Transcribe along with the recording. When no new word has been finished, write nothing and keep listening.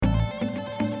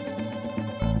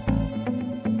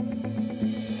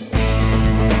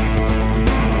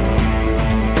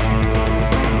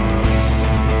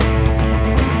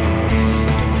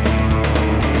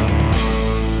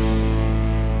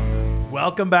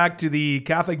welcome back to the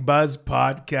Catholic Buzz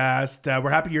podcast. We're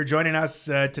happy you're joining us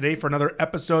today for another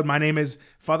episode. My name is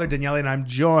Father Daniele, and I'm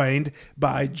joined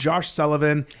by Josh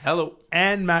Sullivan. Hello.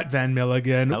 And Matt Van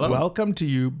Milligan. Hello. Welcome to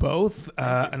you both.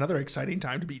 Another exciting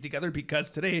time to be together because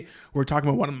today we're talking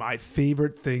about one of my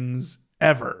favorite things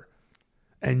ever.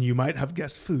 And you might have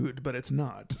guessed food, but it's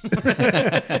not.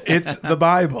 It's the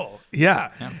Bible. Yeah.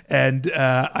 And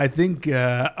I think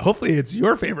hopefully it's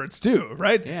your favorites too,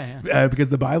 right? Yeah. Because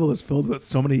the Bible is filled with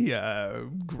so many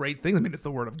great things. I mean, it's the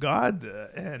Word of God,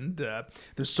 and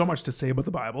there's so much to say about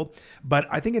the Bible. But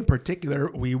I think in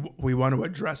particular, we want to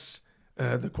address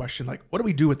the question, like, what do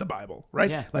we do with the Bible,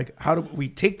 right? Yeah. Like, how do we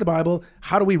take the Bible?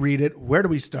 How do we read it? Where do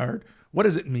we start? What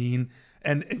does it mean?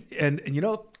 And you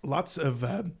know, lots of...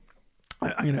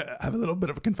 I'm going to have a little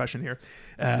bit of a confession here.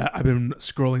 I've been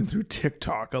scrolling through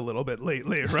TikTok a little bit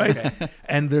lately, right? Okay.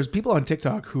 And there's people on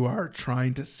TikTok who are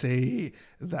trying to say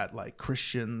that like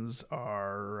Christians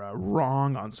are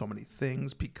wrong on so many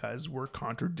things because we're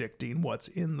contradicting what's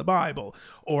in the Bible.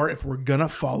 Or if we're going to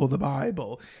follow the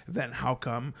Bible, then how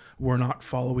come we're not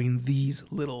following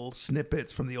these little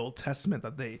snippets from the Old Testament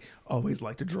that they always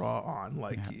like to draw on?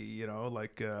 Like, you know,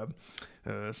 like...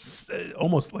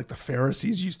 almost like the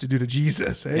Pharisees used to do to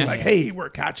Jesus, eh? Hey, we're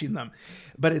catching them.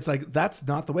 But it's like, that's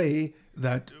not the way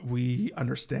that we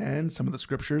understand some of the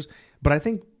scriptures. But I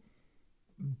think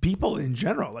people in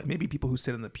general, like maybe people who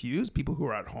sit in the pews, people who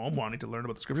are at home wanting to learn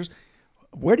about the scriptures,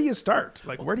 where do you start?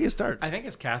 Like, where do you start? I think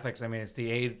as Catholics, I mean, it's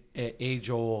the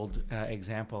age-old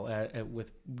example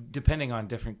with depending on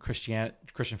different Christian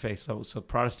faiths. So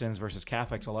Protestants versus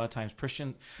Catholics, a lot of times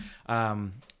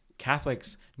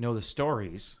Catholics know the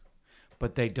stories,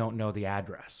 but they don't know the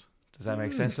address. Does that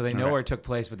make sense? So they know where it took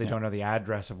place, but they don't know the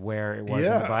address of where it was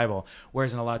in the Bible.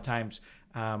 Whereas in a lot of times,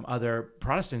 other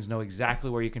Protestants know exactly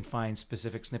where you can find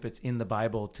specific snippets in the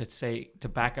Bible to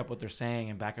back up what they're saying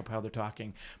and back up how they're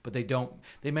talking, but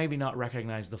they maybe not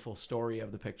recognize the full story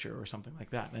of the picture or something like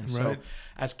that. And so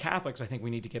as Catholics, I think we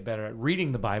need to get better at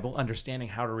reading the Bible, understanding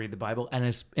how to read the Bible,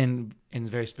 and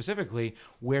very specifically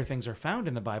where things are found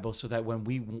in the Bible, so that when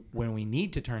we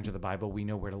need to turn to the Bible, we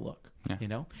know where to look. You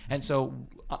know? And so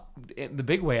the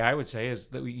big way I would say is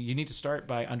that you need to start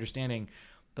by understanding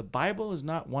the Bible is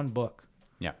not one book.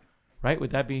 Yeah. Right?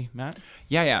 Would that be, Matt?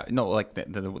 Yeah. No, like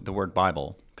the word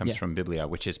Bible comes from biblia,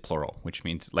 which is plural, which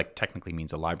means like technically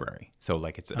means a library. So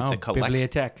like it's a collection.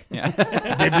 Bibliothèque. Yeah.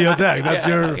 Bibliothèque. That's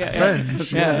your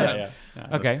French. Yeah.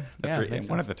 Okay.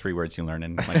 One of the three words you learn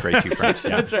in like grade 2 French.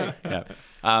 Yeah. That's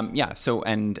right. Yeah. So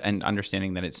and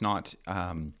understanding that it's not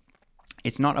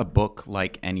a book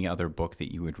like any other book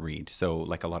that you would read. So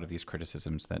like a lot of these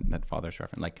criticisms that Father's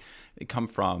referenced, like they come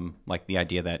from like the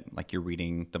idea that like you're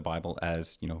reading the Bible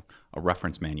as, you know, a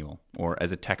reference manual or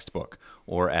as a textbook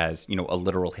or as, you know, a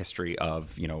literal history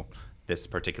of, you know, this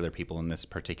particular people in this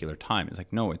particular time. It's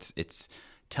like, no, it's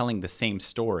telling the same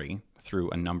story through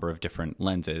a number of different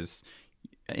lenses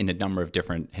in a number of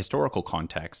different historical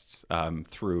contexts,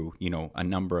 through, you know, a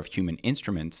number of human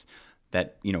instruments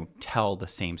that, you know, tell the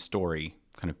same story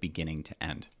kind of beginning to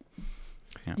end.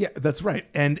 Yeah, that's right.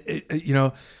 And, you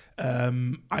know,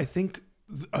 I think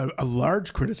a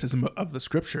large criticism of the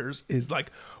scriptures is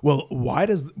like, well, why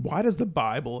does the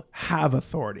Bible have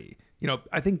authority? You know,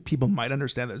 I think people might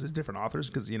understand there's different authors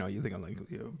because, you know, you think of like,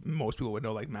 you know, most people would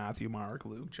know like Matthew, Mark,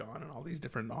 Luke, John, and all these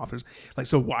different authors. Like,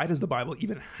 so why does the Bible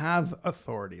even have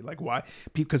authority? Like, why?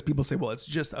 Because people say, well, it's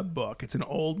just a book. It's an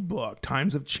old book.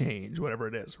 Times have changed, whatever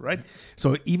it is, right?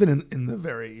 So even in the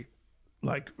very,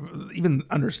 like, even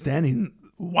understanding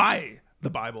why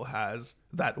the Bible has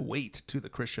that weight to the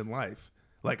Christian life,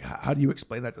 like, how do you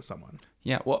explain that to someone?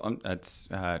 Yeah, well, it's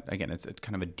again, it's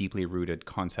kind of a deeply rooted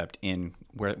concept in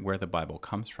where the Bible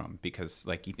comes from, because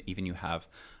like even you have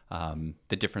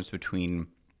the difference between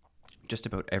just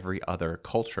about every other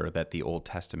culture that the Old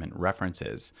Testament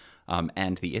references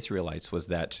and the Israelites was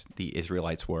that the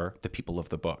Israelites were the people of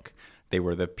the book. They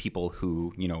were the people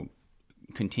who, you know,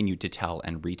 continued to tell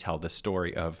and retell the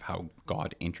story of how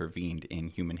God intervened in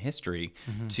human history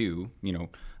to, you know,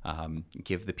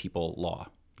 give the people law,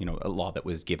 you know, a law that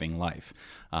was giving life,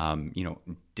 you know,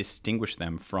 distinguish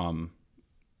them from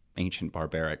ancient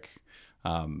barbaric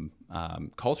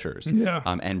cultures,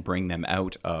 and bring them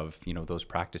out of, you know, those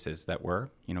practices that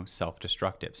were, you know,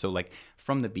 self-destructive. So like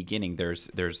from the beginning, there's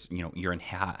you know, you're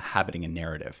inhabiting a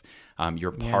narrative.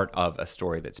 You're part of a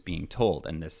story that's being told,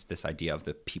 and this idea of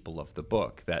the people of the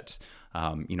book that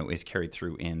you know, is carried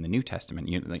through in the New Testament.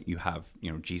 You have,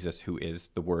 you know, Jesus, who is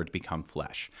the Word become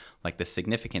flesh. Like the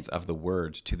significance of the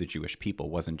Word to the Jewish people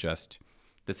wasn't just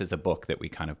this is a book that we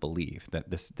kind of believe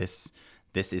that this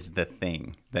is the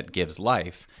thing that gives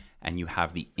life. and you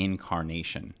have the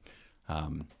incarnation.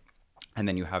 And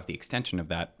then you have the extension of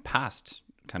that past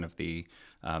kind of the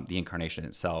incarnation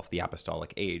itself, the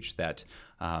apostolic age, that,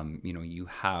 you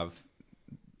have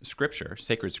Scripture,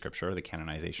 sacred Scripture, the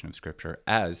canonization of Scripture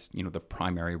as, the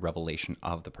primary revelation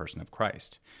of the person of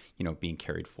Christ, being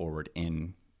carried forward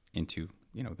into,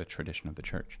 the tradition of the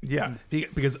church. Yeah,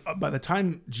 because by the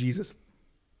time Jesus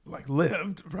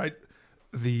lived, right,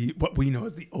 what we know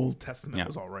as the Old Testament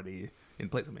was already in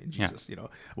place. I mean, Jesus,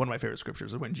 one of my favorite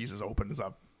scriptures is when Jesus opens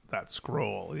up that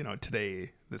scroll,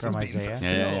 today this is being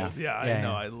fulfilled. Yeah, I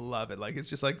know. I love it. It's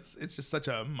just such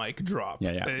a mic drop.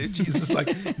 Jesus,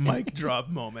 mic drop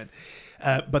moment.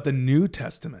 But the New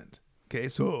Testament, okay,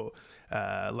 so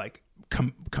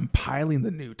compiling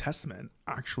the New Testament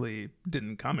actually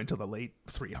didn't come until the late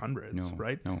 300s,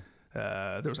 right? No.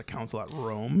 There was a council at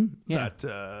Rome that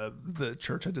the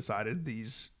church had decided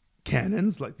these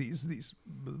canons,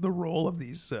 the role of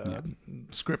these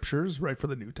scriptures, right, for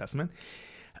the New Testament.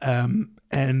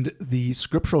 And the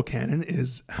scriptural canon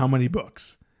is how many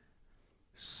books?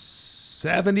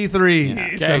 73. Yeah.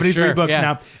 Okay, 73 books. Yeah.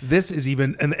 Now, this is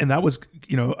even, and that was,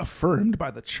 affirmed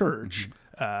by the church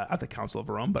at the Council of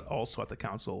Rome, but also at the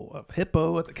Council of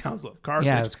Hippo, at the Council of Carthage.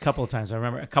 Yeah, it was a couple of times. I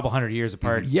remember a couple hundred years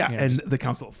apart. Yeah, and the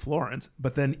Council of Florence.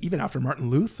 But then even after Martin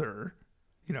Luther,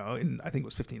 in I think it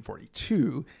was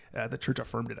 1542, the church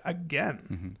affirmed it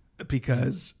again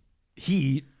because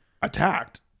he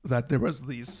attacked that there was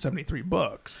these 73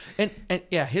 books. And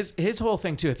his whole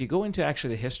thing too, if you go into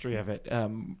actually the history of it,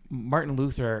 Martin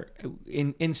Luther,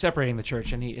 in separating the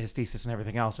church and his thesis and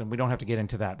everything else, and we don't have to get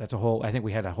into that. That's I think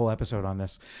we had a whole episode on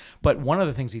this. But one of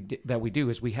the things that we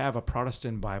do is we have a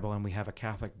Protestant Bible and we have a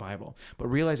Catholic Bible. But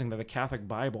realizing that the Catholic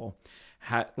Bible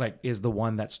is the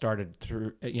one that started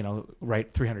through,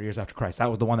 right 300 years after Christ. That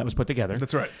was the one that was put together.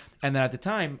 That's right. And then at the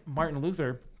time, Martin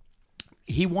Luther,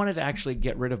 he wanted to actually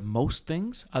get rid of most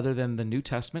things other than the New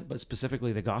Testament, but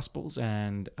specifically the Gospels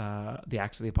and the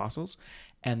Acts of the Apostles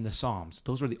and the Psalms.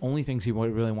 Those were the only things he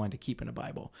really wanted to keep in a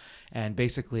Bible. And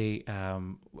basically,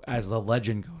 as the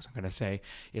legend goes, I'm going to say,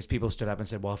 is people stood up and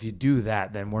said, well, if you do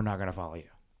that, then we're not going to follow you.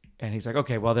 And he's like,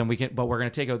 okay, well then but we're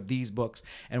going to take out these books.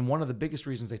 And one of the biggest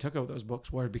reasons they took out those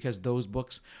books were because those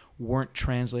books weren't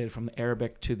translated from the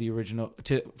Arabic to the original,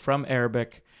 from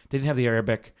Arabic. They didn't have the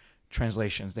Arabic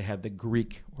translations. They had the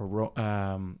Greek or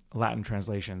Latin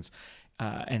translations.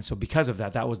 And so because of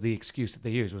that, that was the excuse that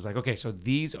they used. It was like, okay, so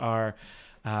these are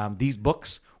these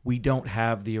books, we don't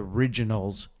have the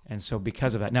originals. And so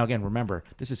because of that, now again, remember,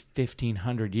 this is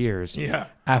 1,500 years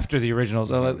after the originals.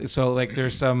 So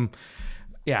there's some...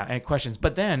 and questions.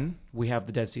 But then we have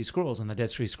the Dead Sea Scrolls, and the Dead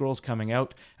Sea Scrolls coming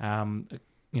out, in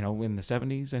the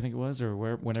 70s, I think it was,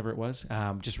 or whenever it was.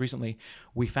 Just recently,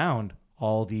 we found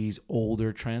all these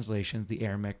older translations, the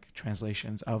Aramaic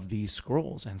translations of these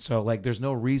scrolls. And so, there's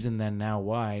no reason then now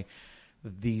why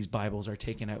these Bibles are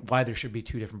taken out, why there should be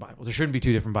two different Bibles. There shouldn't be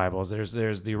two different Bibles. There's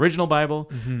the original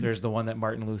Bible. There's the one that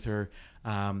Martin Luther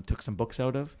took some books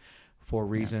out of for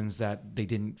reasons that they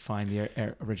didn't find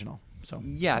the original. So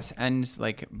yes, and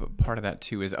part of that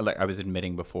too is I was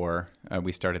admitting before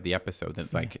we started the episode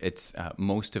that it's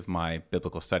most of my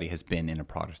biblical study has been in a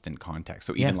Protestant context.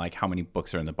 So even how many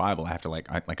books are in the Bible, I have to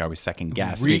I was second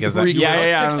guess because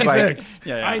 66.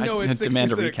 I know it's 66.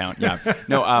 Demand a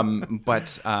recount.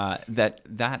 But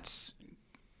that's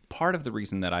part of the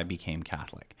reason that I became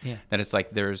Catholic. Yeah, that it's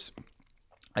there's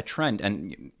a trend,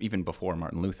 and even before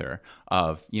Martin Luther,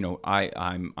 of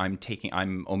I'm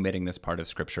omitting this part of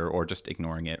Scripture or just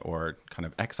ignoring it or kind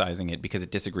of excising it because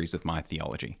it disagrees with my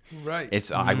theology. Right.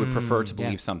 It's I would prefer to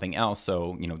believe something else.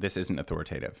 So this isn't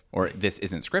authoritative, or this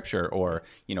isn't Scripture, or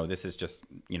this is just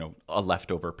a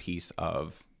leftover piece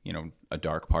of a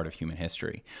dark part of human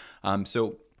history. And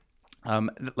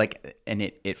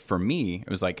it for me it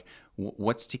was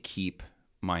what's to keep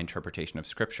my interpretation of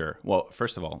Scripture? Well,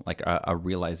 first of all, a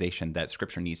realization that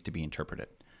Scripture needs to be interpreted.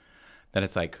 That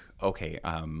it's okay,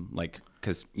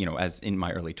 because, as in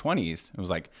my early 20s, it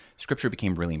was Scripture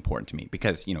became really important to me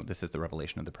because, this is the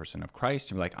revelation of the person of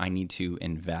Christ. You're I need to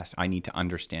invest, I need to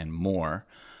understand more.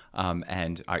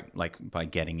 And I by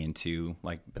getting into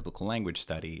biblical language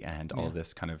study and all of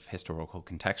this kind of historical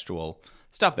contextual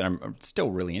stuff that I'm still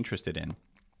really interested in,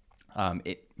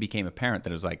 it became apparent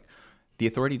that it was the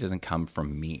authority doesn't come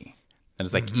from me.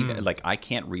 And it's even I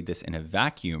can't read this in a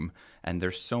vacuum. And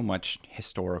there's so much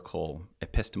historical,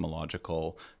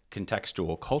 epistemological,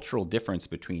 contextual, cultural difference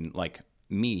between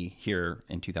me here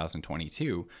in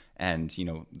 2022 and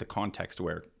the context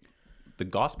where the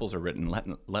Gospels are written,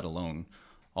 let alone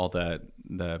all the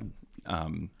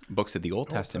books of the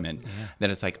Old Testament. That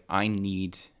it's I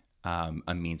need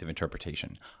a means of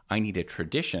interpretation. I need a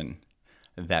tradition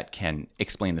that can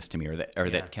explain this to me, or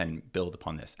that can build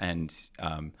upon this. And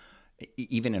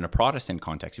even in a Protestant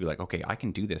context, you'd be like, okay, I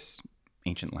can do this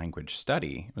ancient language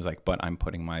study. It was like, but I'm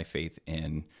putting my faith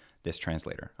in this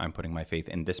translator. I'm putting my faith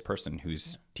in this person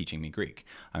who's teaching me Greek.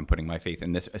 I'm putting my faith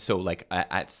in this. So like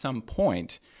at some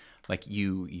point, like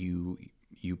you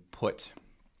put,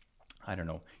 I don't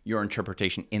know, your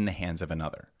interpretation in the hands of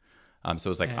another. So it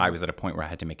was like, I was at a point where I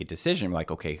had to make a decision,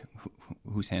 like, okay,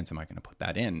 whose hands am I going to put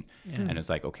that in? Yeah. And it was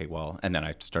like, okay, well, and then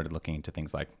I started looking into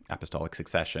things like apostolic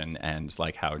succession and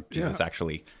like how Jesus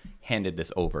actually handed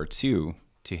this over to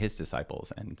his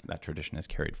disciples, and that tradition is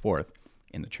carried forth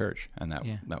in the church. And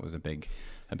that was a big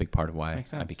part of why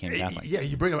I became Catholic. Yeah,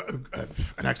 you bring up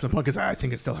an excellent point, because I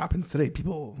think it still happens today.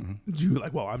 People do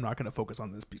like, well, I'm not going to focus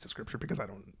on this piece of scripture because I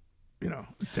don't,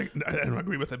 I don't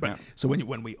agree with it. But so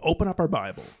when we open up our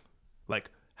Bible,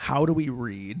 like, how do we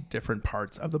read different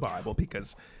parts of the Bible?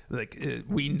 Because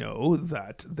we know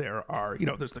that there are,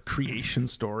 there's the creation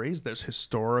stories, there's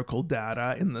historical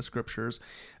data in the scriptures,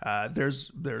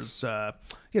 there's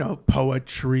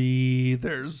poetry,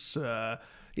 there's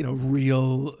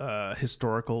real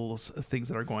historical things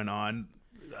that are going on.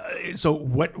 So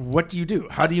what do you do?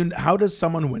 How does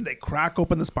someone, when they crack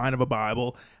open the spine of a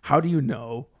Bible, how do you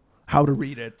know how to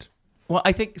read it? Well,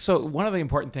 I think so. One of the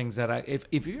important things that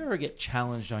if you ever get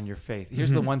challenged on your faith,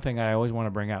 here's the one thing I always want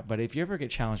to bring up. But if you ever get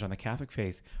challenged on the Catholic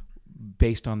faith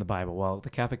based on the Bible, well, the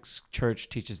Catholic Church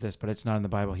teaches this, but it's not in the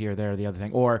Bible here, there, or the other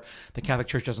thing, or the Catholic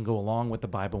Church doesn't go along with the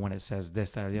Bible when it says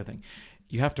this, that, or the other thing.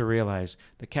 You have to realize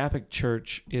the Catholic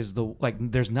Church is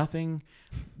there's nothing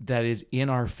that is in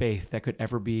our faith that could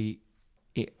ever be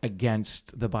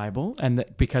against the Bible, and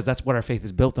because that's what our faith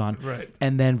is built on, right?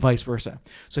 And then vice versa.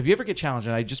 So if you ever get challenged,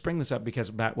 and I just bring this up because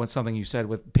that was something you said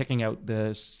with picking out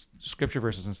the scripture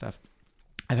verses and stuff.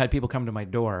 I've had people come to my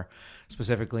door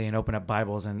specifically and open up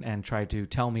Bibles and try to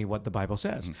tell me what the Bible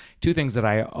says. Two things that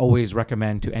I always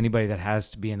recommend to anybody that has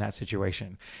to be in that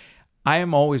situation. I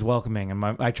am always welcoming, and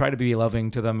I try to be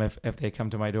loving to them if they come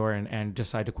to my door and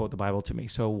decide to quote the Bible to me.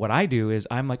 So what I do is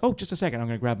I'm like, oh, just a second, I'm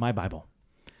going to grab my Bible.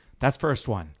 That's first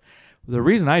one. The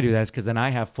reason I do that is because then I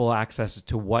have full access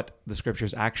to what the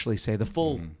scriptures actually say, the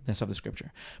fullness of the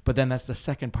scripture. But then that's the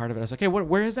second part of it. I was like, okay,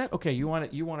 where is that? Okay, you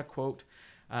want to quote,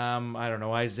 I don't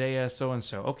know, Isaiah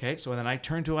so-and-so. Okay, so then I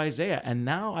turn to Isaiah, and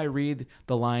now I read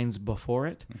the lines before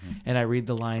it, and I read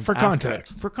the lines for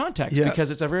context. For context, yes.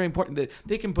 Because it's a very important that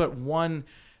they can put one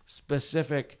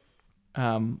specific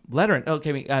letter in.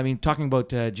 Okay, I mean, talking about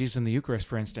Jesus in the Eucharist,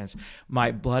 for instance,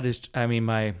 my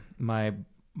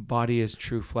body is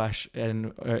true flesh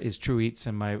and is true eats,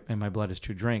 and my blood is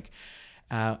true drink.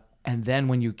 And then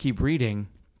when you keep reading,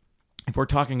 if we're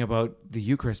talking about the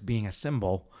Eucharist being a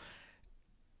symbol,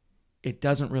 it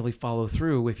doesn't really follow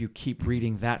through if you keep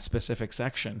reading that specific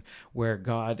section where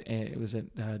God, was it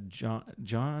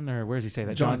John, or where does he say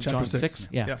that? John 6.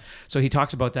 Yeah. So he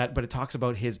talks about that, but it talks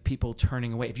about his people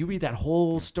turning away. If you read that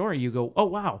whole story, you go, oh,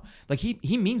 wow. Like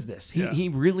he means this. He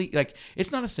really, like,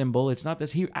 it's not a symbol. It's not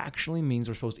this. He actually means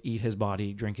we're supposed to eat his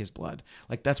body, drink his blood.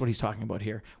 Like, that's what he's talking about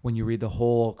here when you read the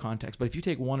whole context. But if you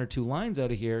take one or two lines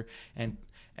out of here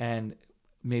and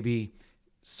maybe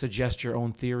suggest your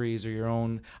own theories or your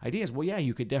own ideas, well, yeah,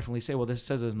 you could definitely say, well, this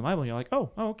says it in the Bible, and you're like, oh,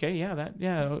 okay,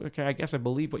 okay, I guess I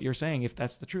believe what you're saying if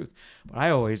that's the truth. But I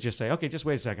always just say, okay, just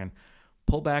wait a second,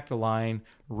 pull back the line,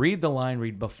 read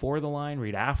before the line,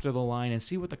 read after the line, and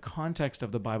see what the context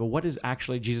of the Bible, what is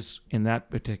actually Jesus, in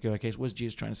that particular case, what is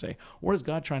Jesus trying to say? What is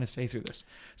God trying to say through this?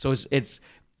 So it's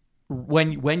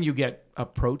when you get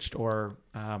approached or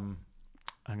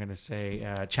I'm going to say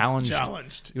challenged,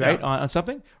 right, on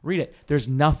something, read it. There's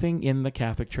nothing in the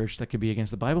Catholic Church that could be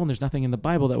against the Bible, and there's nothing in the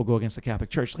Bible that will go against the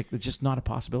Catholic Church. Like, it's just not a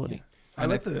possibility. Yeah. I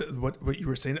like what you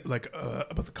were saying, like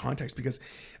about the context, because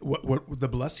what the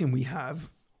blessing we have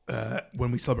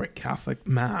when we celebrate Catholic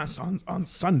Mass on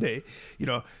Sunday,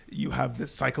 you have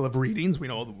this cycle of readings. We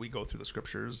know that we go through the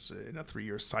scriptures in a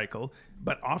 3-year cycle,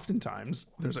 but oftentimes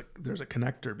there's a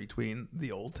connector between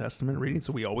the Old Testament reading.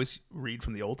 So we always read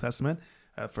from the Old Testament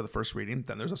for the first reading.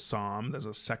 Then there's a psalm. There's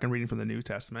a second reading from the New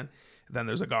Testament. Then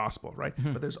there's a gospel, right?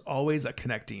 Mm-hmm. But there's always a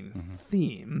connecting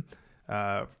theme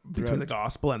between the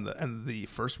gospel and the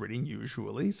first reading,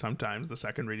 usually. Sometimes the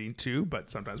second reading too, but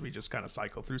sometimes we just kind of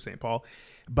cycle through St. Paul.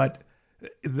 But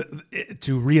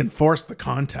to reinforce the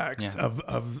context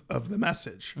of the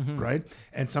message, right?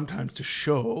 And sometimes to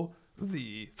show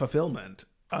the fulfillment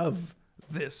of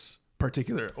this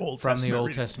particular Old Testament from the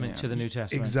Old Testament to the New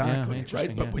Testament. Exactly,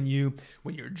 right? But when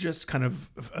you're just kind of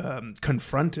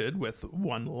confronted with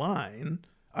one line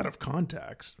out of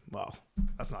context, well,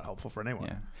 that's not helpful for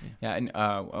anyone. Yeah. And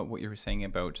what you were saying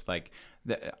about like,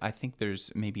 I think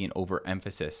there's maybe an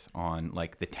overemphasis on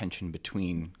like the tension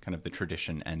between kind of the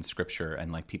tradition and scripture,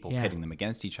 and like people pitting them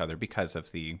against each other because of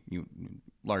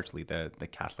largely the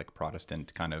Catholic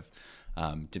Protestant kind of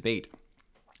debate.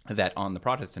 That on the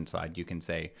Protestant side, you can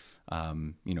say,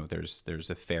 there's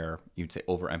a fair, you'd say,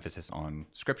 overemphasis on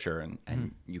scripture,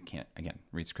 and you can't, again,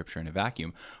 read scripture in a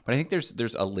vacuum. But I think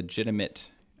there's a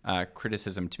legitimate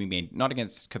criticism to be made, not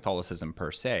against Catholicism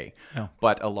per se,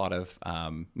 but a lot of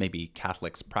maybe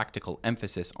Catholics' practical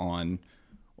emphasis on,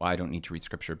 well, I don't need to read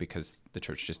scripture because the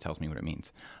church just tells me what it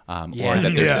means, or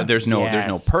that there's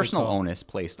no personal onus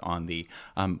placed on the.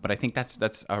 But I think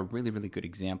that's a really, really good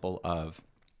example of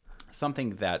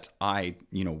something that I,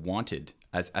 wanted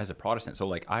as a Protestant. So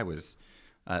like I was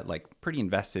like pretty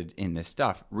invested in this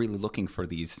stuff, really looking for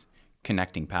these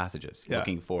connecting passages,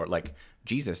 looking for like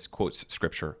Jesus quotes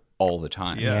scripture all the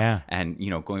time. And,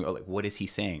 going like, what is he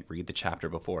saying? Read the chapter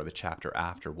before, the chapter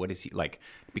after. What is he like?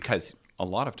 Because a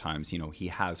lot of times, he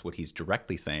has what he's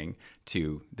directly saying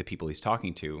to the people he's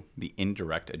talking to, the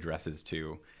indirect addresses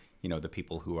to, the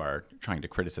people who are trying to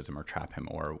criticize or trap him,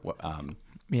 or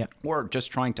or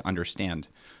just trying to understand,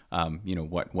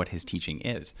 what his teaching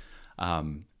is.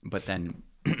 But then,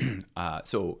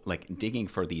 so like digging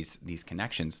for these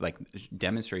connections, like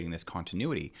demonstrating this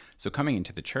continuity. So coming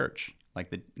into the church,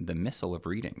 like the missal of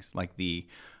readings, like the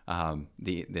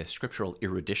scriptural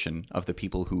erudition of the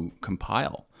people who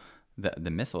compile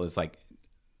the missal is like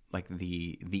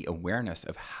the awareness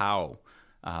of how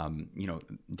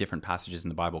different passages in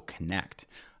the Bible connect.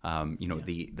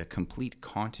 The complete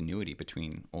continuity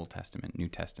between Old Testament, New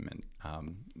Testament,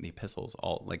 the epistles,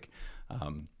 all like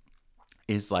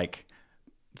is like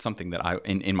something that I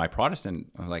in my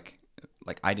Protestant like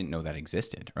I didn't know that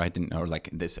existed, or I didn't know like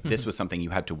this was something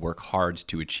you had to work hard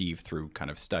to achieve through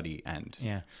kind of study and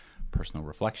personal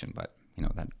reflection. But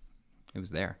that it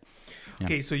was there.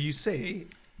 Okay, so you say,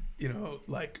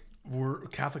 like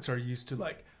Catholics are used to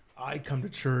like, I come to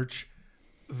church,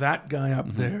 that guy up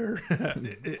there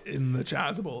in the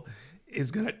chasuble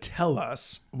is going to tell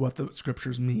us what the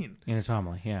scriptures mean. In his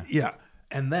homily, Yeah.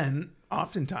 And then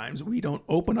oftentimes we don't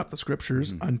open up the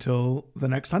scriptures until the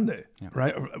next Sunday,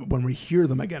 right? Or when we hear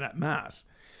them again at Mass.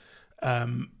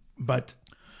 But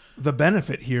the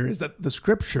benefit here is that the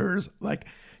scriptures, like,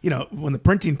 when the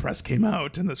printing press came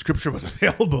out and the scripture was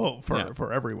available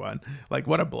for everyone, like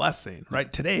what a blessing,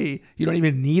 right? Today, you don't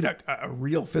even need a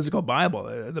real physical Bible.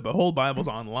 The whole Bible's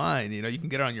online. You can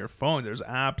get it on your phone. There's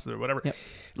apps or whatever. Yep.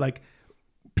 Like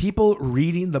people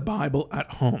reading the Bible at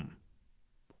home,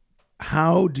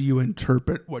 how do you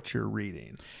interpret what you're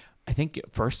reading? I think,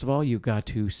 first of all, you've got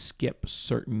to skip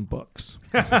certain books.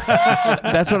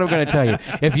 That's what I'm going to tell you.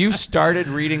 If you started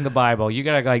reading the Bible, you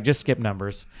got to just skip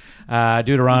Numbers,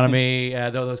 Deuteronomy,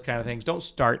 those kind of things. Don't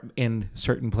start in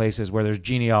certain places where there's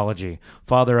genealogy,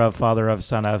 father of,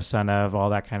 son of, all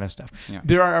that kind of stuff. Yeah.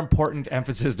 There are important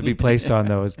emphasis to be placed on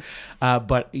those.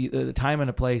 But the time and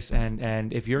a place,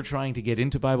 and if you're trying to get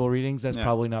into Bible readings, that's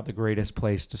probably not the greatest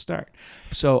place to start.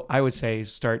 So I would say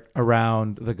start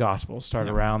around the Gospel, start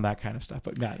around that kind of stuff.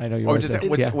 But Matt, I know you're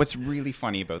what's really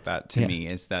funny about that to me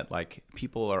is that like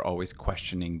people are always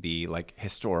questioning the like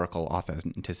historical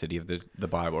authenticity of the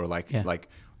Bible, or like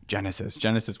Genesis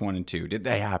 1 and 2. Did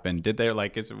they happen? Did they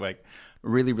it's like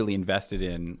really, really invested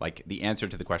in like the answer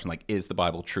to the question, like, is the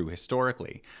Bible true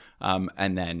historically?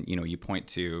 And then, you point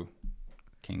to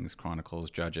Kings,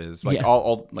 Chronicles, Judges, like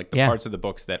all like the parts of the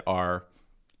books that are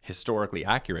historically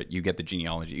accurate. You get the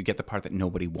genealogy, you get the part that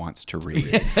nobody wants to read.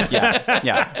 It's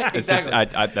exactly.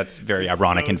 Just that's very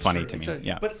ironic and funny to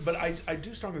me. But I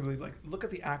do strongly believe, like, look at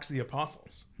the Acts of the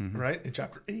Apostles, right? In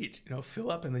chapter 8,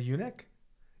 Philip and the eunuch,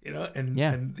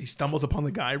 and he stumbles upon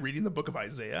the guy reading the book of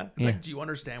Isaiah. It's like, do you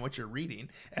understand what you're reading?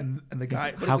 And the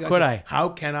guy, how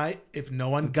can I if no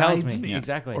one guides me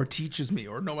exactly, or teaches me,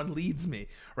 or no one leads me,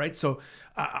 right? So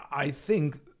I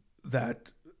think that,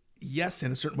 yes,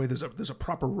 in a certain way, there's a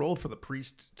proper role for the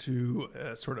priest to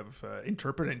sort of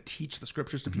interpret and teach the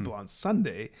scriptures to people on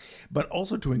Sunday, but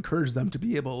also to encourage them to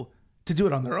be able to do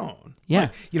it on their own. Yeah.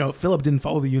 Like, Philip didn't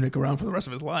follow the eunuch around for the rest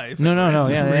of his life. No.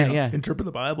 Yeah. Interpret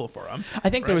the Bible for him.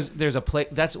 I think there's a place.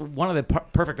 That's one of the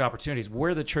perfect opportunities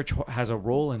where the church has a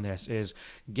role in this, is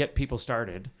get people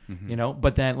started,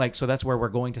 but then so that's where we're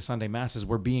going to Sunday masses.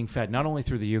 We're being fed not only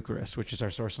through the Eucharist, which is our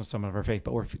source of some of our faith,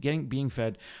 but we're being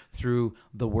fed through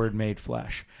the Word made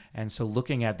flesh. And so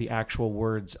looking at the actual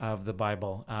words of the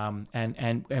Bible,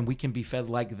 and we can be fed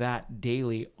like that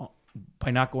daily.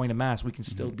 By not going to Mass, we can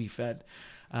still be fed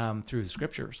through the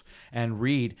scriptures and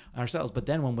read ourselves. But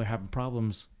then when we're having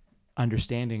problems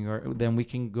understanding, or then we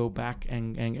can go back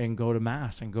and go to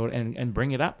mass and go and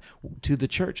bring it up to the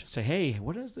church. Say, hey,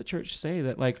 what does the church say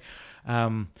that like,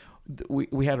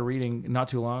 we had a reading not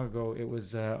too long ago. It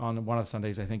was on one of the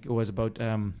Sundays, I think it was about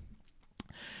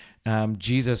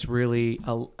Jesus really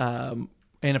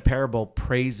in a parable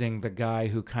praising the guy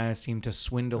who kind of seemed to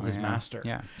swindle his master.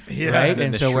 Yeah. Right.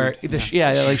 And so where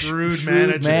like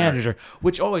shrewd manager,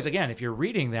 which always, again, if you're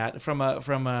reading that from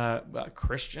a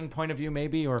Christian point of view,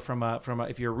 maybe, or from a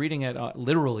if you're reading it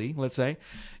literally, let's say,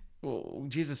 well,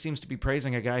 Jesus seems to be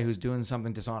praising a guy who's doing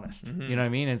something dishonest, you know what I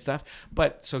mean, and stuff.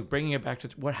 But so bringing it back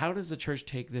to how does the church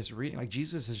take this reading? Like,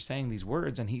 Jesus is saying these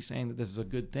words and he's saying that this is a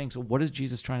good thing. So what is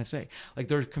Jesus trying to say? Like,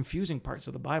 there's confusing parts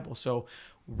of the Bible. So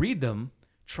read them,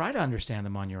 try to understand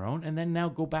them on your own, and then now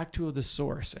go back to the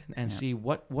source and see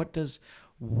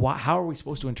how are we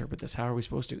supposed to interpret this? How are we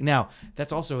supposed to? Now,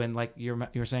 that's also in, like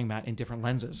you're saying, Matt, in different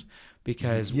lenses,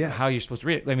 because how you're supposed to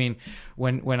read it. I mean,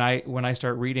 when I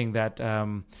start reading that,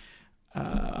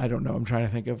 I don't know. I'm trying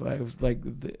to think of, it was like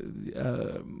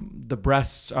the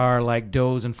breasts are like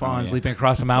does and fawns leaping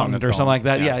across a mountain or something like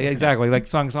that. Yeah, exactly. Like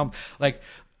Song of Solomon. Like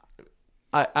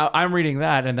I'm reading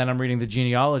that, and then I'm reading the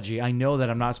genealogy. I know that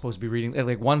I'm not supposed to be reading.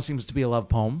 Like, one seems to be a love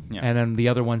poem, and then the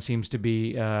other one seems to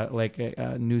be like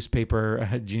a newspaper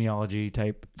genealogy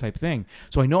type thing.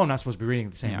 So I know I'm not supposed to be reading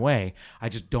it the same way. I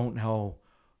just don't know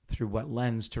through what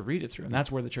lens to read it through, and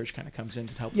that's where the church kind of comes in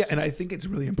to help us. Yeah, and I think it's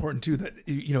really important too that,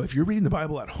 you know, if you're reading the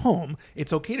Bible at home,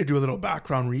 it's okay to do a little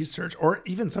background research, or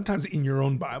even sometimes in your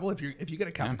own Bible. If you get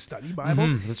a Catholic study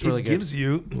Bible, that's really it good. gives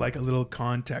you like a little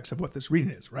context of what this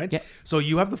reading is, right? Yeah. So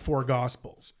you have the four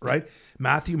Gospels, right?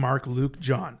 Matthew, Mark, Luke,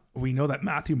 John. We know that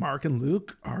Matthew, Mark, and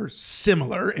Luke are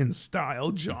similar in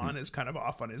style. John is kind of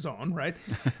off on his own, right?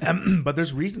 But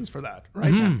there's reasons for that,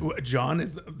 right? John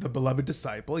is the beloved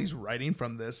disciple. He's writing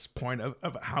from this point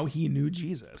of how he knew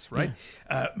Jesus, right?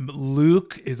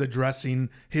 Luke is addressing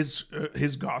his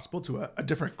gospel to a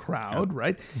different crowd,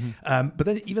 right? But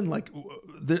then even like,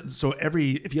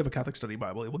 if you have a Catholic study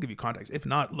Bible, it will give you context. If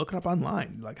not, look it up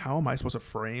online. Like, how am I supposed to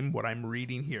frame what I'm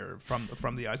reading here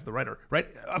from the eyes of the writer, right?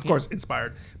 Of course,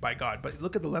 inspired by God. But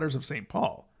look at the letters of St.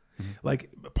 Paul.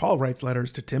 Like, Paul writes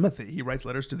letters to Timothy. He writes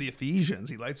letters to the Ephesians.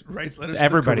 He writes letters to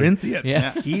the Corinthians.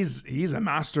 Yeah. He's a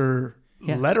master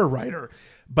letter writer,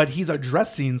 but he's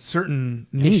addressing certain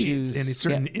needs and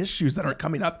certain issues that are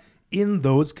coming up in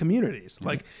those communities.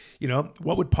 Like, you know,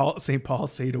 what would St. Paul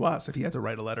say to us if he had to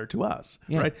write a letter to us,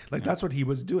 right? Like, that's what he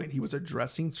was doing. He was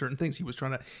addressing certain things. He was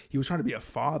trying to be a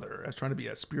father. He was trying to be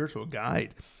a spiritual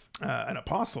guide, an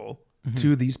apostle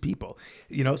to these people,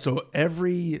 you know. So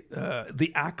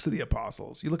the Acts of the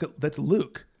Apostles, you look at, that's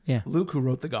Luke. Luke, who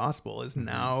wrote the gospel, is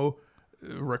now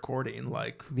recording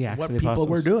like what people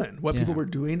were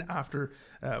doing, after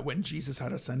when Jesus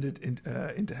had ascended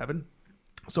into heaven.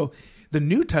 So the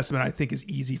New Testament, I think, is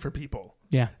easy for people.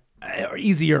 Or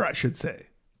easier, I should say,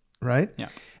 right?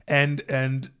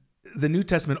 And the New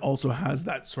Testament also has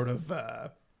that sort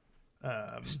of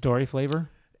story flavor.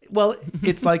 Well,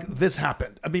 it's like, this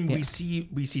happened. I mean, we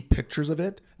see pictures of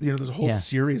it. You know, there's a whole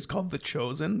series called The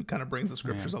Chosen, kind of brings the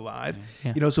scriptures alive.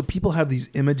 You know, so people have these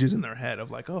images in their head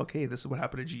of like, oh, okay, this is what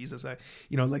happened to Jesus.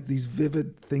 You know, like these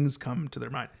vivid things come to their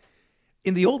mind.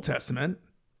 In the Old Testament,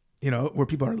 you know, where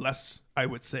people are less, I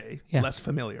would say, less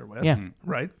familiar with,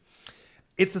 right?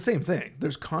 It's the same thing.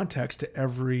 There's context to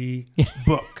every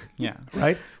book,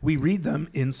 right? We read them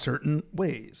in certain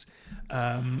ways.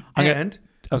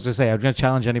 I was going to say, I'm going to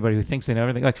challenge anybody who thinks they know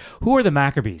everything. Like, who are the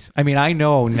Maccabees? I mean, I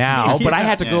know now, but I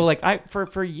had to go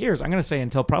for years. I'm going to say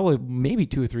until probably maybe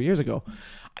 2 or 3 years ago,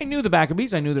 I knew the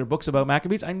Maccabees. I knew their books about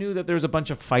Maccabees. I knew that there was a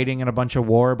bunch of fighting and a bunch of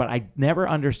war, but I never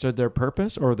understood their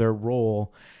purpose or their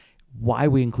role, why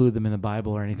we include them in the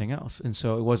Bible or anything else. And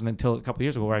so it wasn't until a couple of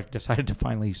years ago where I decided to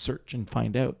finally search and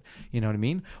find out, you know what I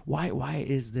mean? Why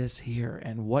is this here?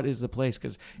 And what is the place?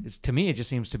 Because to me, it just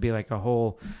seems to be like a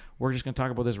whole, we're just going to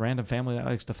talk about this random family that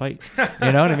likes to fight.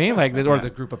 You know what I mean? Like, or the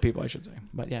group of people, I should say.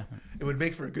 But yeah. It would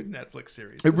make for a good Netflix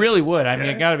series. It really would. I mean,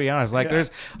 I got to be honest. Like,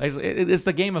 it's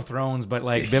the Game of Thrones, but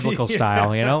like biblical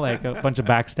style, you know, like a bunch of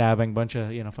backstabbing, bunch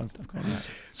of, you know, fun stuff going on.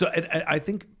 So I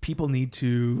think people need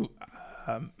to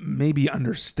maybe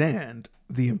understand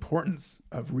the importance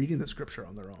of reading the scripture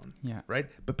on their own, right?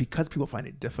 But because people find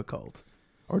it difficult,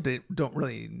 or they don't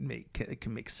really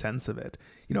make sense of it,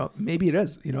 you know, maybe it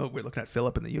is. You know, we're looking at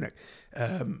Philip and the eunuch.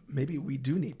 Maybe we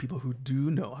do need people who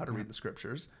do know how to read the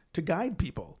scriptures to guide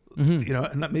people. You know,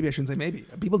 and maybe I shouldn't say maybe.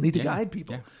 People need to guide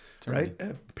people. Right?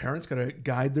 Parents got to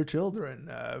guide their children,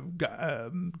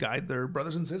 guide their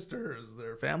brothers and sisters,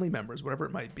 their family members, whatever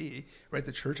it might be, right?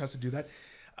 The church has to do that.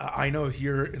 I know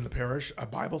here in the parish, a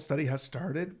Bible study has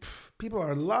started. People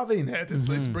are loving it.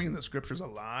 It's bringing the scriptures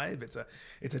alive.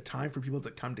 It's a time for people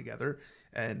to come together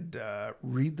and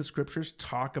read the scriptures,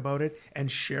 talk about it, and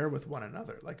share with one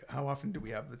another. Like, how often do we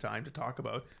have the time to talk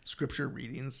about scripture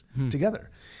readings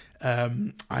together? I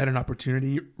had an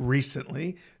opportunity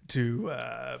recently to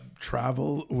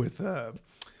travel with a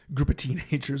group of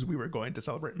teenagers. We were going to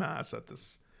celebrate Mass at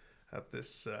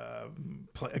this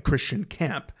a Christian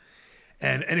camp.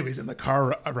 And anyways, in the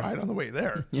car ride on the way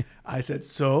there, I said,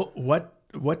 "So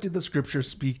what did the scripture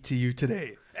speak to you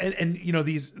today?" And you know,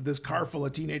 this car full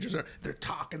of teenagers they're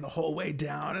talking the whole way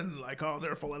down and like, oh,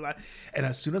 they're full of that. And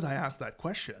as soon as I asked that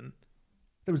question,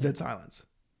 there was dead silence.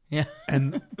 Yeah.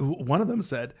 And one of them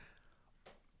said,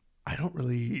 I'm not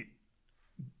really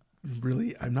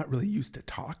used to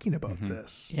talking about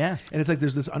this. Yeah. And it's like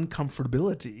there's this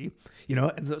uncomfortability, you know,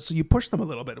 and so you push them a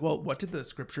little bit. Well, what did the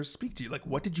scriptures speak to you? Like,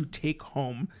 what did you take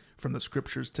home from the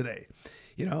scriptures today?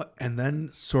 You know, and then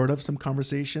sort of some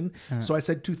conversation. So I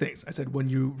said two things. I said, when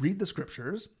you read the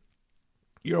scriptures,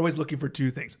 you're always looking for two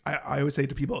things. I always say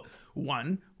to people,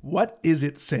 one, what is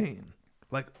it saying?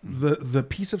 Like the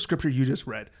piece of scripture you just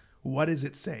read, what is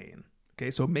it saying? Okay,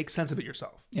 so make sense of it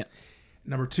yourself. Yeah.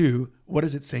 Number two, what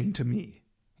is it saying to me?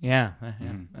 Yeah,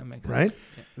 that makes sense. Right?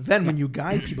 Yeah. Then when you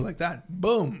guide people like that,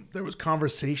 boom, there was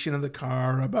conversation in the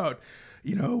car about,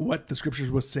 you know, what the scriptures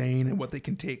was saying and what they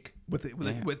can take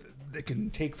they can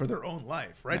take for their own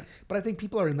life, right? Yeah. But I think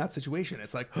people are in that situation.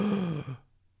 It's like,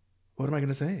 what am I going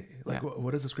to say? Like,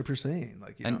 what is the scripture saying?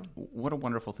 Like, you know? What a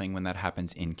wonderful thing when that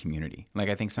happens in community. Like,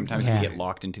 I think sometimes we get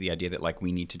locked into the idea that like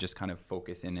we need to just kind of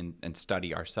focus in and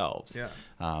study ourselves,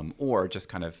 or just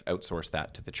kind of outsource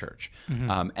that to the church.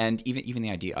 And even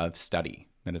the idea of study,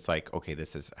 that it's like, okay,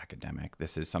 this is academic.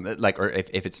 This is something like, or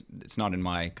if it's not in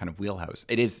my kind of wheelhouse,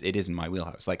 it is in my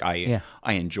wheelhouse. Like I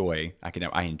enjoy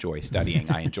academic. I enjoy studying.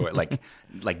 I enjoy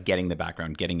like getting the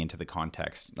background, getting into the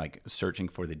context, like searching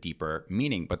for the deeper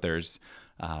meaning. But there's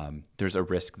a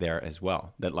risk there as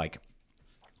well, that like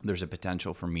there's a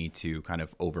potential for me to kind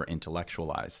of over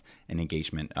intellectualize an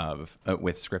engagement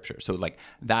with scripture. So like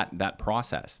that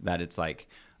process, that it's like,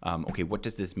 okay, what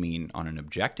does this mean on an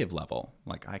objective level?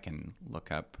 Like I can look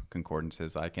up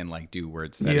concordances, I can like do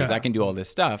word studies, I can do all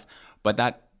this stuff, but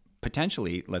that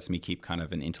potentially lets me keep kind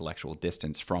of an intellectual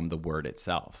distance from the word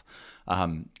itself.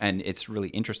 And it's really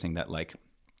interesting that like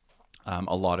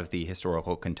a lot of the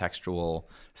historical contextual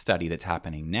study that's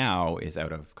happening now is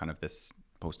out of kind of this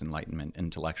post-Enlightenment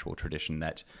intellectual tradition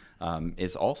that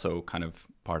is also kind of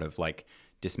part of like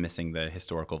dismissing the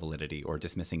historical validity or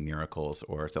dismissing miracles,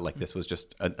 or so like this was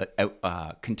just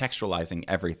contextualizing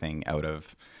everything out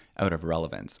of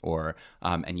relevance. Or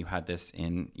and you had this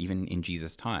even in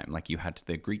Jesus' time, like you had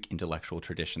the Greek intellectual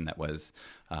tradition that was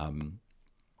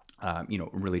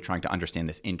really trying to understand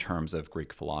this in terms of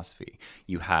Greek philosophy.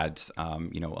 You had a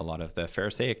lot of the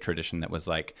Pharisaic tradition that was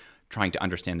like trying to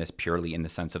understand this purely in the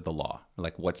sense of the law,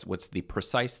 like what's the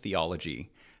precise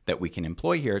theology that we can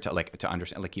employ here to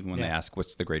understand, like even when they ask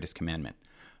what's the greatest commandment,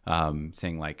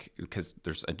 saying like, because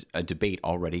there's a debate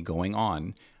already going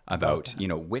on about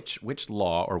which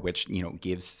law or which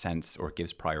gives sense or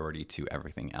gives priority to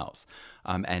everything else,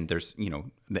 and there's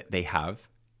they have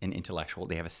an intellectual,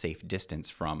 they have a safe distance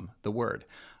from the word,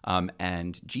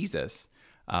 and Jesus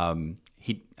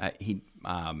he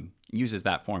uses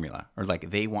that formula, or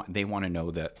like they want to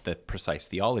know the precise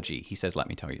theology. He says, "Let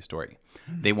me tell you a story."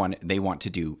 They want to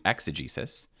do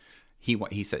exegesis. He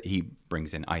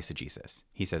brings in eisegesis.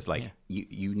 He says like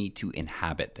you need to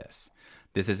inhabit this.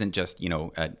 This isn't just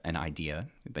an idea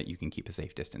that you can keep a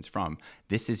safe distance from.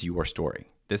 This is your story.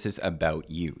 This is about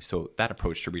you. So that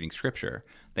approach to reading scripture,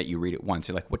 that you read it once,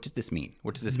 you're like, what does this mean?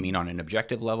 What does this mean on an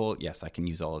objective level? Yes, I can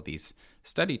use all of these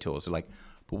study tools. They're like,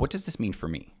 but what does this mean for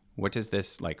me? What does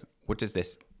this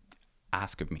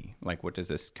ask of me? Like, what does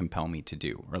this compel me to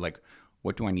do? Or like,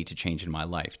 what do I need to change in my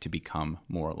life to become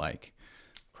more like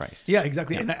Christ? Yeah,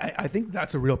 exactly. Yeah. And I think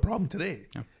that's a real problem today,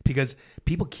 because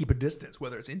people keep a distance,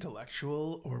 whether it's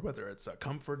intellectual or whether it's a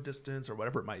comfort distance or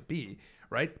whatever it might be,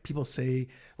 right? People say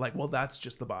like, well, that's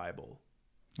just the Bible,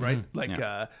 right?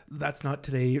 That's not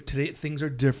today. Today, things are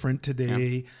different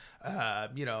today.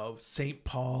 St.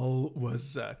 Paul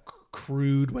was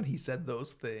crude when he said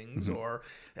those things, or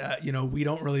we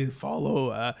don't really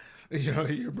follow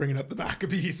you're bringing up the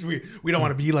Maccabees, we don't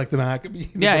want to be like the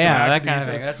Maccabees, that kind of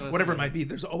thing. That's whatever it might be.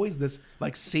 There's always this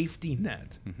like safety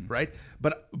net, right?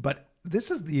 But this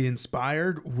is the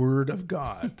inspired word of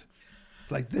God.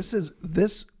 Like this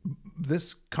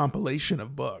compilation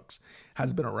of books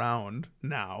has been around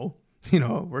now You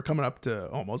know, we're coming up to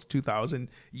almost 2,000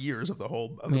 years of the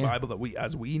Bible that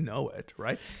as we know it,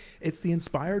 right? It's the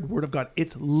inspired word of God.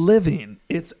 It's living.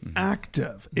 It's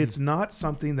active. It's not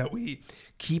something that we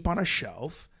keep on a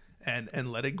shelf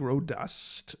and let it grow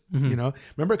dust. You know,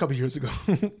 remember a couple of years ago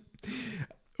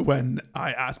when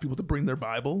I asked people to bring their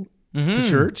Bible to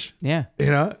church? Yeah. You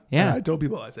know? Yeah. And I told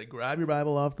people, I said, grab your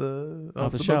Bible off the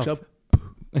shelf. bookshelf.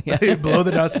 Blow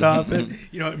the dust off and,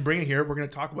 you know, and bring it here. We're going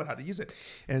to talk about how to use it.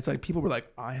 And it's like, people were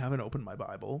like, I haven't opened my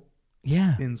Bible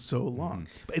in so long.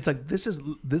 But it's like,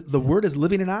 the word is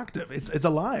living and active. It's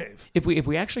alive. If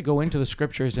we actually go into the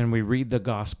scriptures and we read the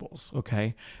Gospels,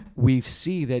 okay, we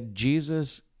see that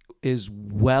Jesus is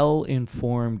well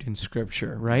informed in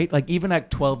scripture, right? Like even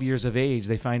at 12 years of age,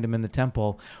 they find him in the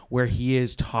temple where he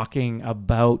is talking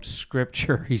about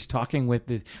scripture. He's talking with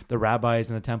the rabbis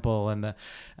in the temple and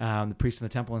the priests in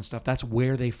the temple and stuff. That's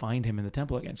where they find him in the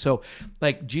temple again. So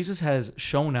like Jesus has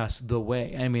shown us the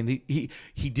way. I mean,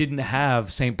 he didn't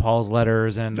have St. Paul's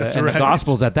letters and the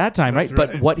Gospels at that time, right?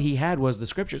 But what he had was the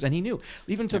scriptures, and he knew,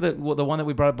 even to the one that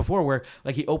we brought up before, where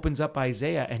like he opens up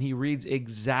Isaiah and he reads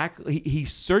exactly, he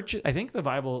searches. I think the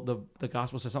Bible, the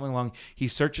Gospel says something along, he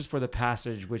searches for the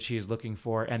passage which he is looking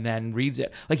for and then reads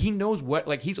it. Like he knows what,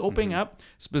 like he's opening up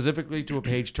specifically to a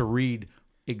page to read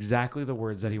exactly the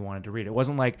words that he wanted to read. It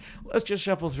wasn't like, let's just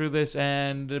shuffle through this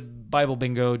and Bible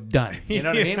bingo, done. You know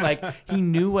what I mean? Like he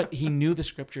knew the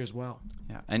scriptures well.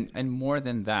 Yeah. And more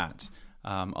than that,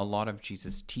 a lot of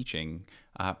Jesus' teaching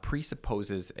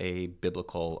presupposes a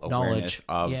biblical awareness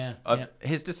of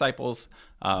his disciples,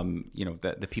 you know,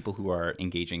 the people who are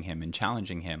engaging him and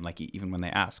challenging him, like even when they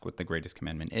ask what the greatest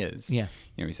commandment is. Yeah.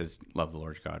 You know, he says, love the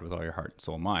Lord your God with all your heart,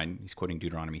 soul, and mind. He's quoting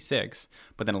Deuteronomy 6.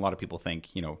 But then a lot of people think,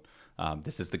 you know,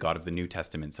 this is the God of the New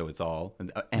Testament, so it's all,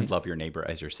 and love your neighbor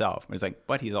as yourself. And it's like,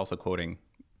 but he's also quoting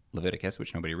Leviticus,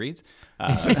 which nobody reads,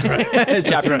 That's right.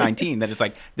 chapter 19, that is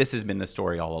like, this has been the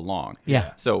story all along.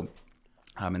 Yeah. So,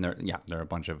 and there are a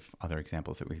bunch of other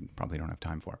examples that we probably don't have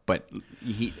time for, but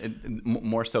he,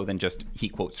 more so than just he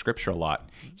quotes scripture a lot,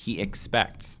 he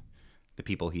expects the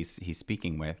people he's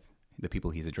speaking with, the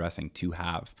people he's addressing, to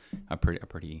have a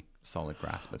pretty solid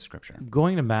grasp of scripture.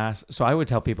 Going to Mass, so I would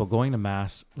tell people going to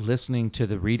Mass, listening to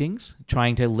the readings,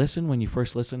 trying to listen when you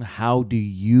first listen. How do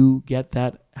you get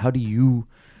that? How do you...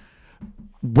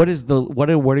 what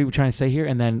are you trying to say here,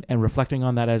 and reflecting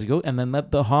on that as you go, and then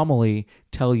let the homily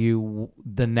tell you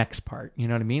the next part. You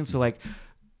know what I mean? So like,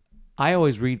 I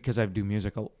always read, because I do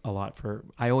music a lot.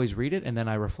 I always read it, and then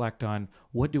I reflect on,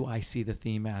 what do I see the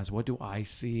theme as? What do I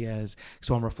see as?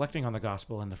 So I'm reflecting on the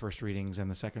gospel and the first readings and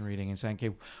the second reading and saying,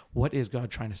 okay, what is God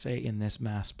trying to say in this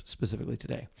Mass specifically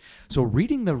today? So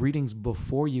reading the readings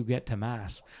before you get to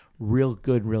Mass, real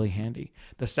good, really handy.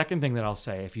 The second thing that I'll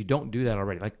say, if you don't do that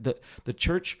already, like the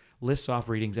church lists off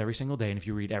readings every single day, and if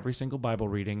you read every single Bible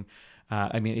reading,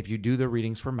 if you do the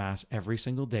readings for Mass every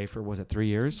single day for, was it 3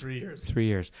 years? 3 years. 3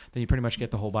 years. Then you pretty much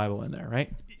get the whole Bible in there,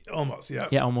 right? Almost, yeah.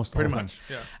 Yeah, almost. Pretty much,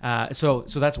 yeah. So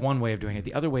that's one way of doing it.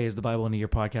 The other way is the Bible in a Year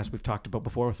podcast we've talked about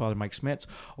before with Father Mike Schmitz,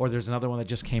 or there's another one that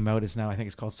just came out. It's now, I think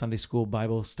it's called Sunday School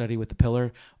Bible Study with the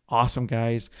Pillar. Awesome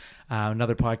guys.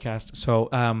 Another podcast. So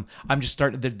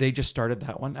they just started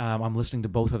that one. I'm listening to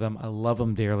both of them. I love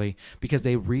them dearly because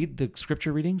they read the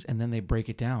scripture readings and then they break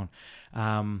it down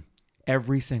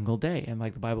every single day. And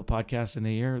like the Bible podcast in a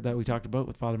year that we talked about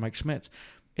with Father Mike Schmitz,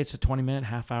 it's a 20-minute,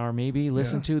 half hour maybe,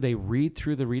 listen to. They read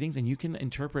through the readings and you can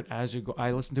interpret as you go.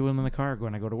 I listen to them in the car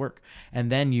when I go to work.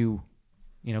 And then you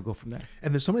go from there.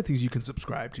 And there's so many things you can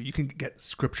subscribe to. You can get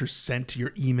scripture sent to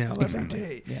your email every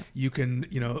day. Yeah. You can,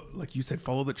 like you said,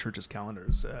 follow the church's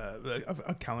calendars,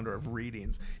 a calendar of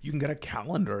readings. You can get a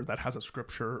calendar that has a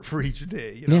scripture for each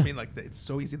day. You know what I mean? Like it's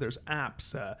so easy. There's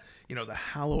apps. The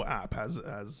Hallow app has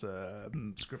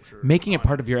scripture. Making it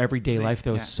part of your everyday life,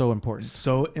 though, is so important.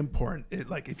 So important.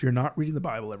 If you're not reading the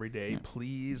Bible every day,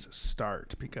 please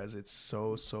start, because it's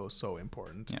so, so, so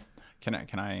important. Yeah. Can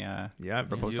I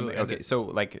propose something? Okay, so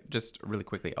like just really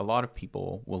quickly, a lot of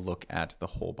people will look at the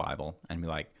whole Bible and be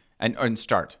like, and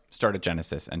start at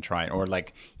Genesis and try it, or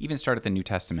like even start at the New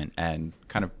Testament and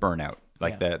kind of burn out.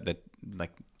 Like the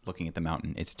looking at the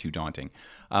mountain, it's too daunting.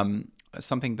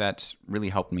 Something that really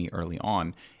helped me early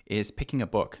on is picking a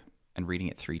book and reading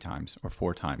it 3 times or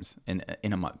 4 times in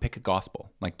a month. Pick a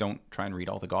gospel. Like, don't try and read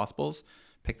all the gospels.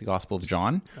 Pick the Gospel of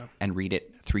John and read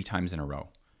it 3 times in a row.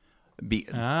 Be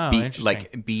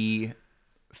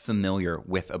familiar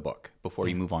with a book before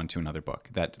you move on to another book.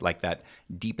 That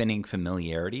deepening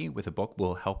familiarity with a book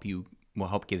will help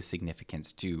give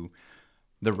significance to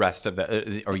the rest of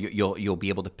the, or you'll be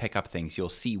able to pick up things. You'll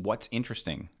see what's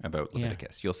interesting about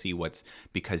Leviticus. You'll see what's,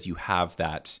 because you have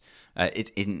that,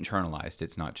 it's internalized.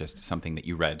 It's not just something that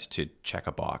you read to check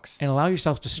a box. And allow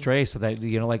yourself to stray so that,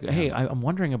 like, hey, I'm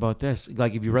wondering about this.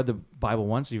 Like, if you read the Bible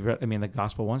once, the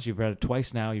gospel once, you've read it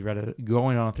twice now, you've read it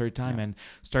going on a third time, and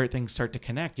things start to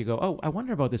connect. You go, oh, I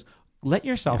wonder about this. Let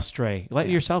yourself stray. Let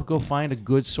yourself go find a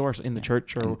good source in the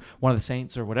church or one of the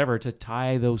saints or whatever to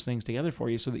tie those things together for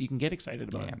you so that you can get excited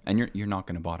about it. And you're not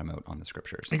going to bottom out on the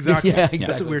scriptures. Exactly. Yeah, exactly.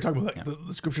 That's what we were talking about. Like,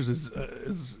 the scriptures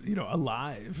is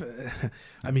alive.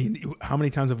 I mean, how many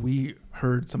times have we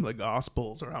heard some of the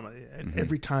gospels, or how many? And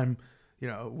every time,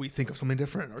 we think of something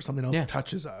different or something else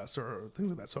touches us or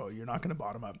things like that. So you're not going to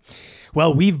bottom up.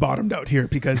 Well, we've bottomed out here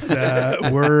because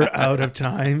we're out of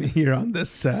time here on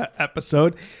this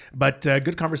episode. But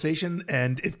good conversation.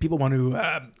 And if people want to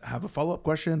have a follow-up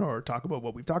question or talk about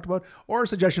what we've talked about or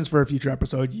suggestions for a future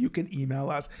episode, you can email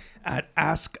us at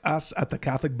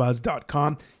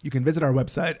askus@thecatholicbuzz.com. You can visit our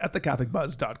website at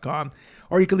thecatholicbuzz.com.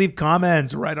 Or you can leave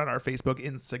comments right on our Facebook,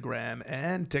 Instagram,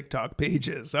 and TikTok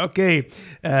pages. Okay,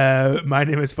 my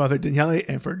name is Father Daniele,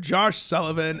 and for Josh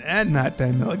Sullivan and Matt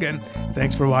Van Milligan,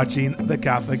 thanks for watching The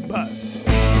Catholic Buzz.